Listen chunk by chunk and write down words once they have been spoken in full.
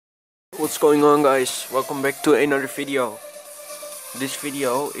What's going on, guys? Welcome back to another video. This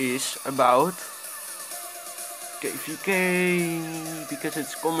video is about KVK because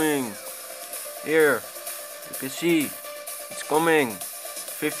it's coming. Here, you can see it's coming.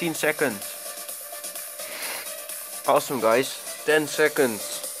 15 seconds. Awesome, guys. 10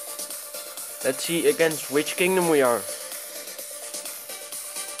 seconds. Let's see against which kingdom we are.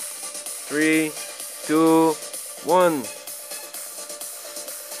 3, 2, 1.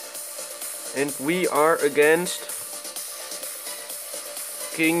 And we are against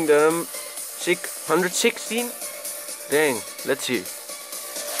Kingdom 616. Dang, let's see.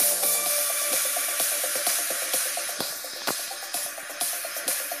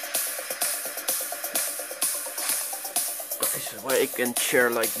 Guys, why I can't share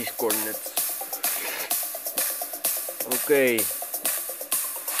like these coordinates. Okay.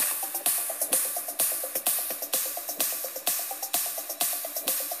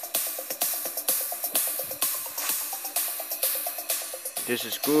 This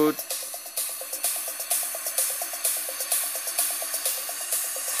is good.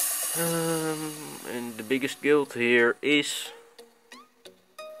 And the biggest guild here is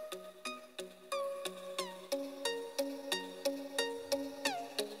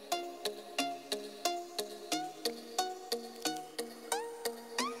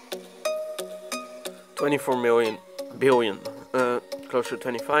 $24 billion. Close to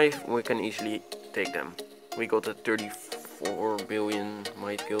 25. We can easily take them. We got a 34 billion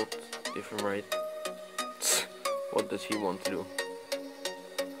might guild, different, right? What does he want to do?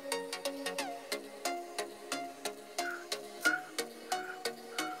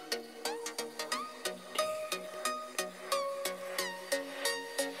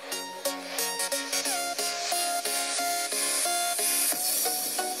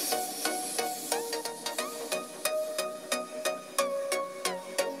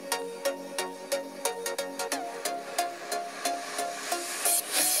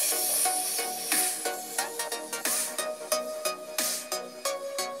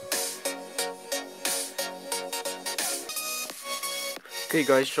 Okay,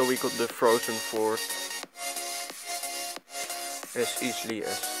 guys, so we got the frozen fort as easily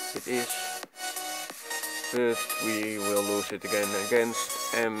as it is, but we will lose it again against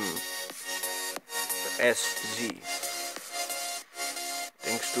MSZ.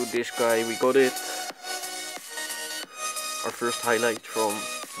 Thanks to this guy we got it. Our first highlight from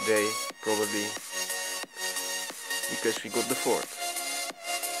today, probably, because we got the fort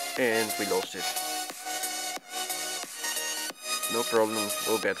and we lost it. No problem,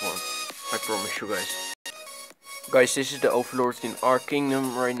 we'll get one. I promise you guys. Guys, this is the overlord in our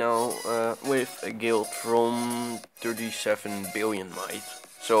kingdom right now, with a guild from 37 billion might.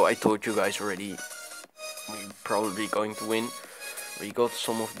 So I told you guys already, we're probably going to win. We got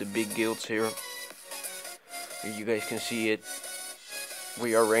some of the big guilds here. Here you guys can see it.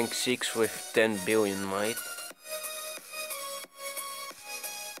 We are rank 6 with 10 billion might.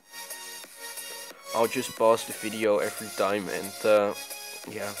 I'll just pause the video every time and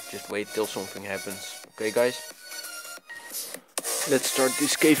yeah, just wait till something happens. Okay, guys? Let's start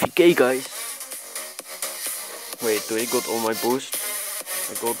this KVK, guys. Wait, do I got all my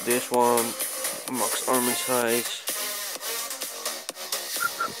boosts? I got this one, max armor size.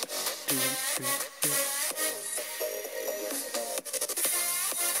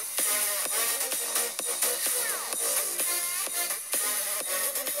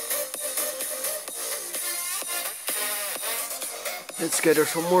 Let's gather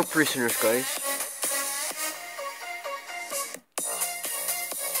some more prisoners, guys.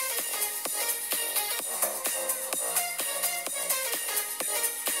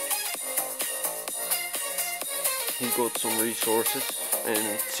 He got some resources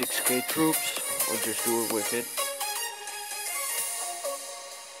and 6k troops. I'll just do it with it.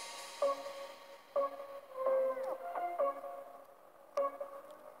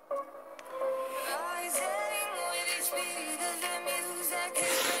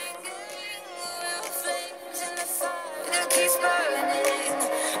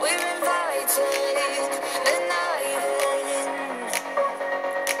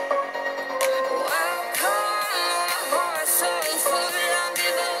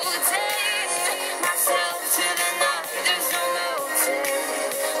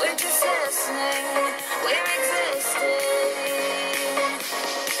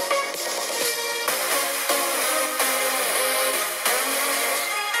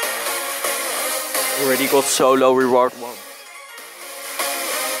 Already got solo reward 1.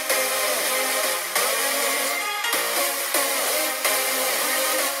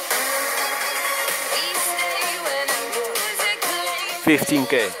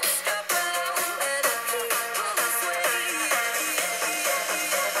 $15k.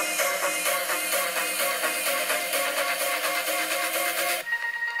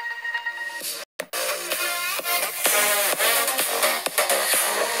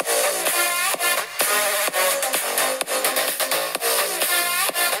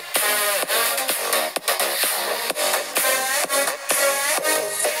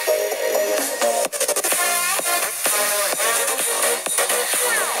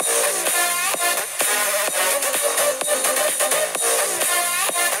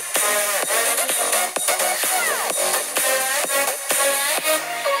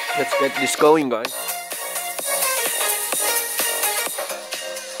 this going, guys.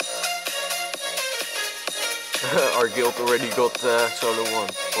 Our guild already got solo 1,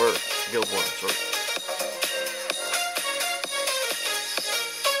 or guild 1, sorry.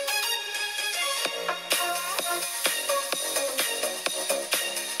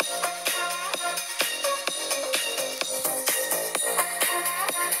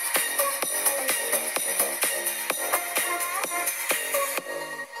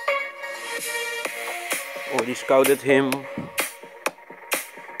 Already scouted him.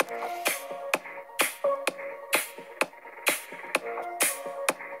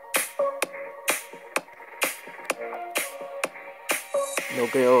 No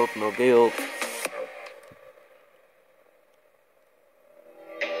guild, no guild.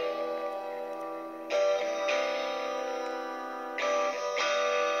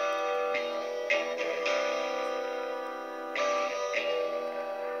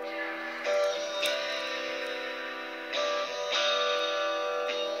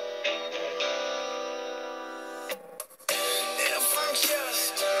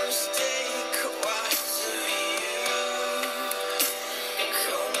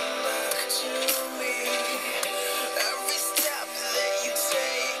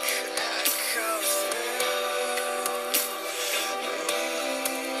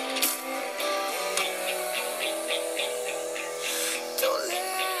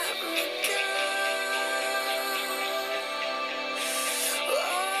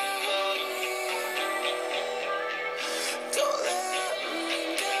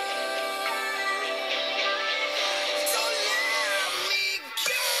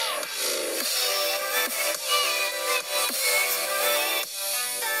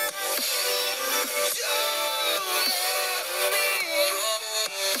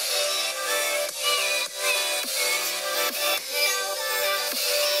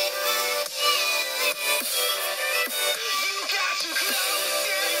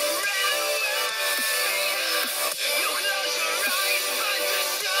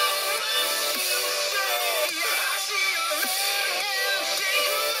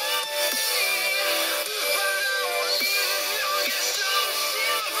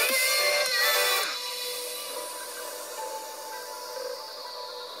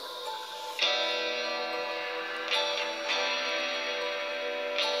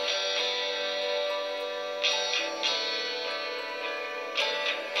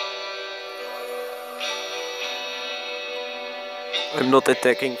 I'm not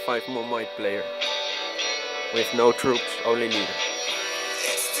attacking 5 more might player. With no troops, only leader.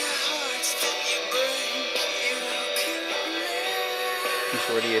 He's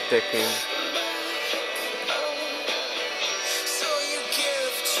already attacking.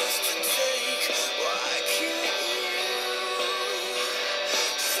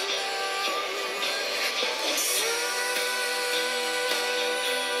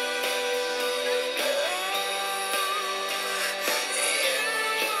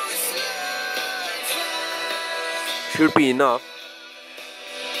 Should be enough.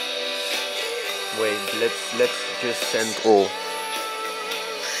 Wait, let's just send all.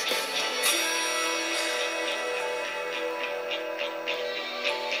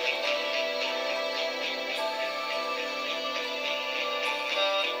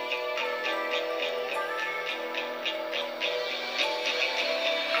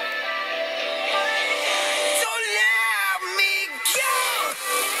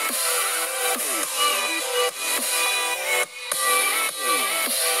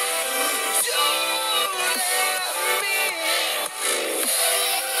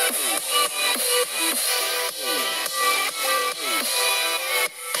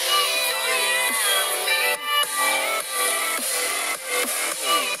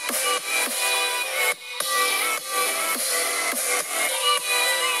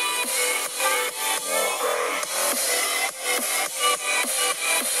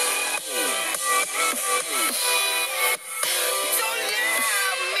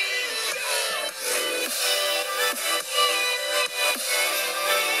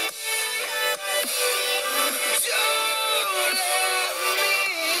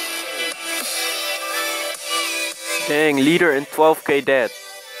 Dang, leader and 12k dead.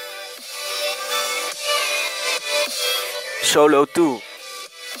 Solo 2.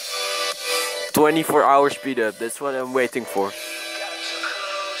 24-hour speed up, that's what I'm waiting for.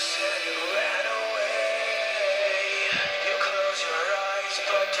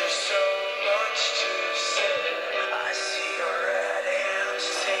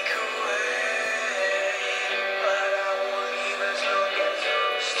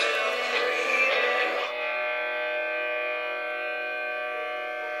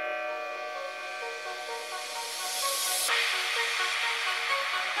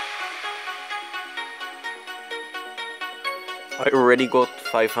 I already got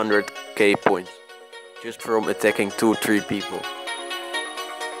 500k points just from attacking 2-3 people.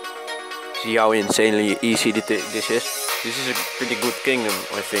 See how insanely easy this is? This is a pretty good kingdom,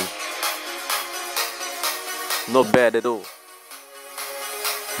 I think. Not bad at all.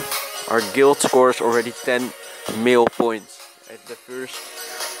 Our guild scores already 10 mil points at the first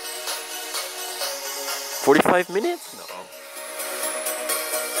 45 minutes? No.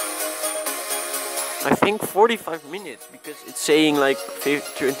 I think 45 minutes because it's saying like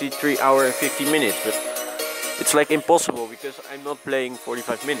 23 hours and 50 minutes, but it's like impossible because I'm not playing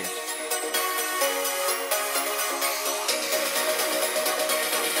 45 minutes.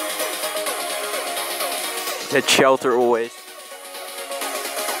 That shelter always.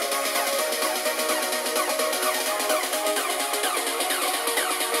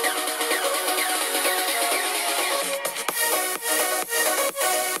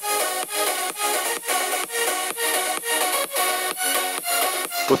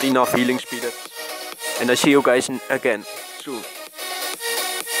 Got enough healing speed up. And I see you guys again soon.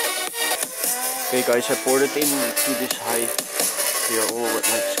 Okay guys, I ported into this hive. They are all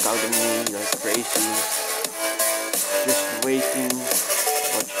like scouting me like crazy. Just waiting,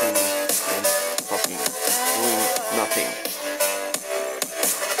 watching and fucking doing nothing.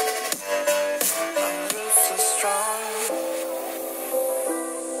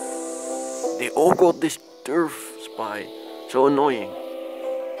 They all got this turf spy. So annoying.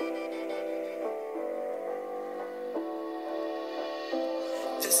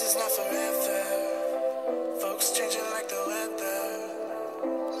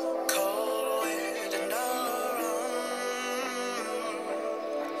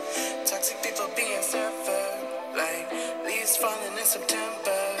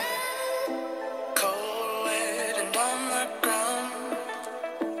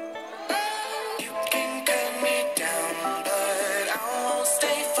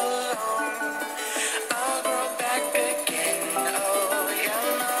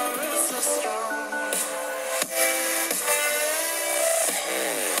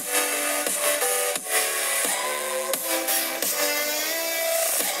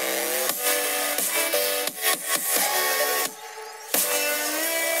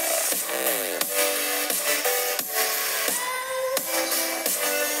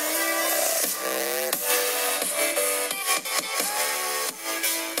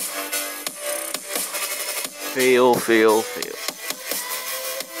 Fail.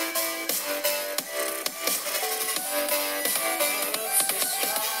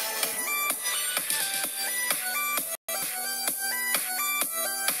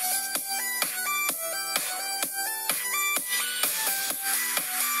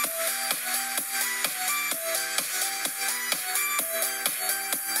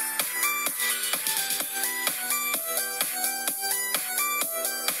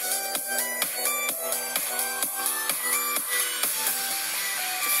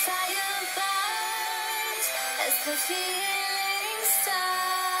 The feeling starts.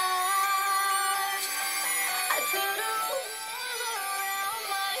 I put a wall around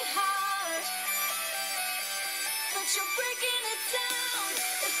my heart, but you're breaking it down.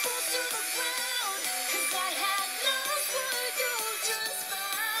 It falls to the ground, 'cause I had lost what you just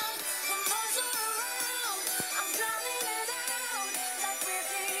found. The walls are around, I'm drowning it out, like we're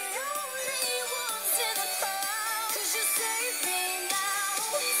the only ones in the crowd. 'Cause you save me now,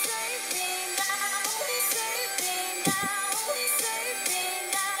 save me now, save me now.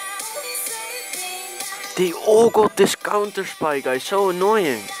 They all got this counter spy, guys, so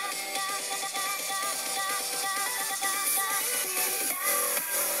annoying.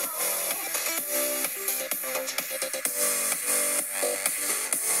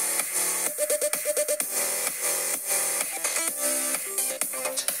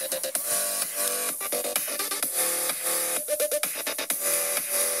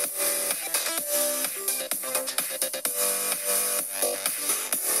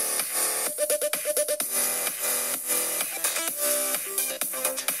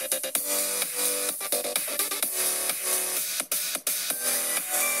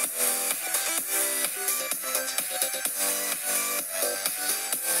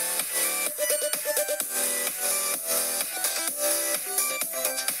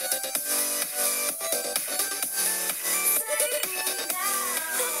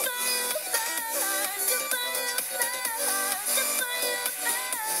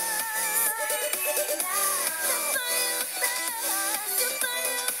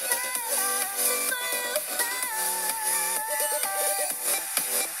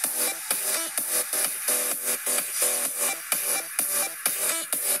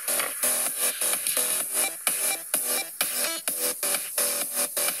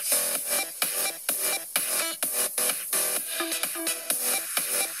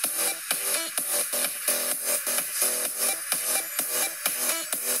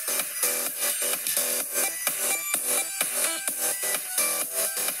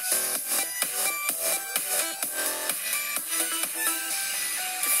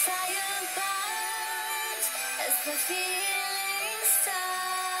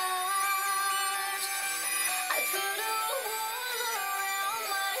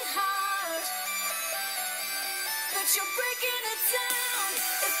 you're breaking it down.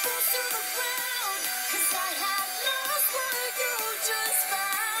 It falls to the ground. 'Cause I had lost what you just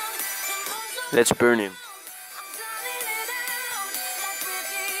found. And those are Let's burn him. I'm drowning it out. Like we're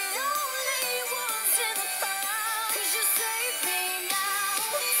the only ones in the crowd. 'Cause you save me now.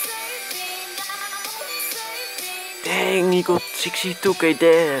 Save me now. Save me now. Dang, he got 62k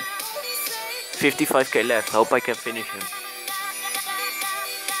dead. 55k left. Hope I can finish him.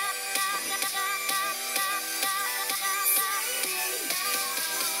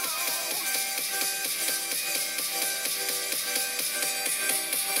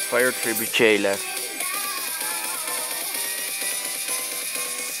 Fire Trebuchet left.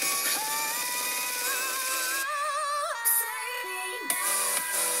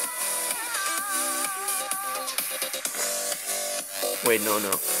 Wait, no.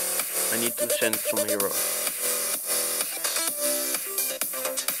 I need to send some hero.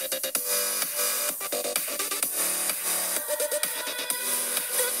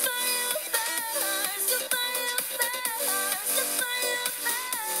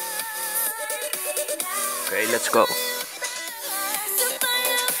 Okay, let's go.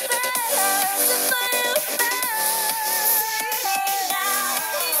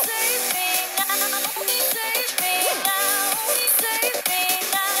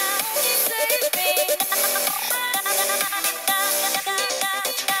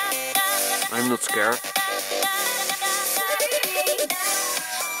 I'm not scared.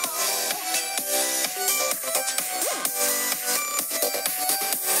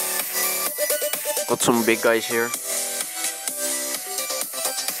 Got some big guys here.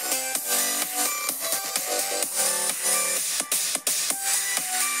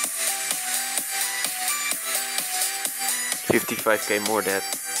 $55k more dead.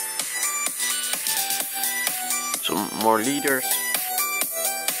 Some more leaders.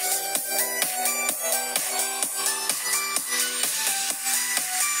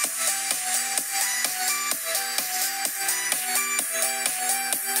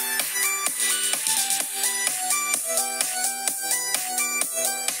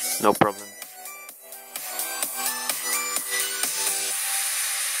 No problem.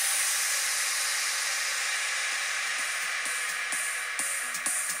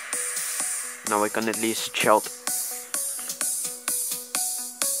 Now I can at least shout.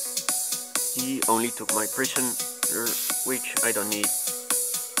 He only took my prisoner, which I don't need.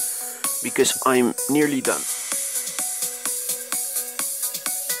 Because I'm nearly done.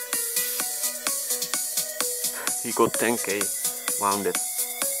 He got 10k wounded.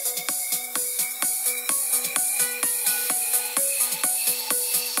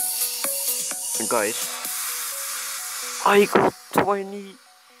 And guys, I got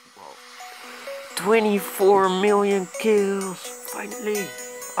 24 million kills, finally,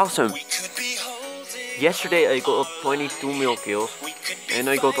 awesome. Yesterday I got 22 mil kills, and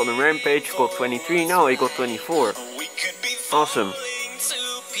I got on a rampage, got 23, now I got 24, awesome.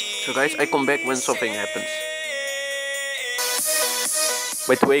 So guys, I come back when something happens.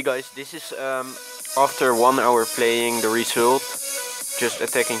 By the way guys, this is after 1 hour playing the result, just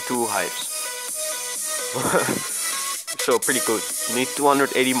attacking 2 hives. So pretty good. Need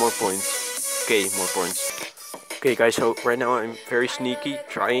 280 more points. Okay, more points. Okay guys, so right now I'm very sneaky,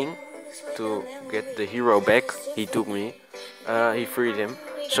 trying to get the hero back. He took me. He freed him.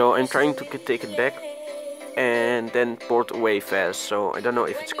 So I'm trying to take it back and then port away fast. So I don't know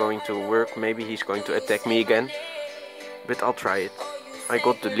if it's going to work. Maybe he's going to attack me again. But I'll try it. I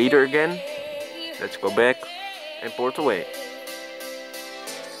got the leader again. Let's go back and port away.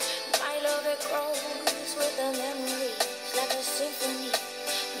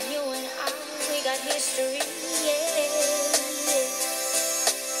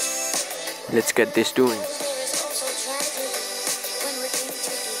 Let's get this doing.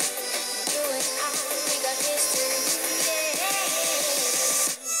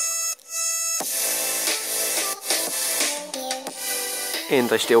 And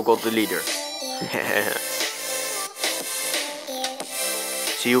I still got the leader.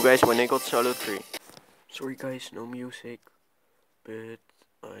 See you guys when I got solo 3. Sorry guys, no music. But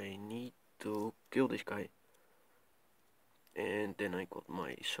I need to kill this guy. And then I got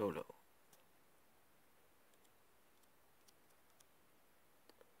my solo.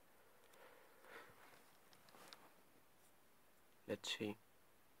 Let's see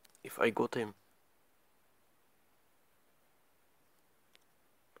if I got him.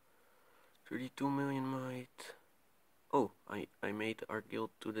 32 million might. Oh, I made our guild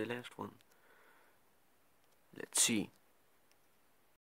to the last one. Let's see.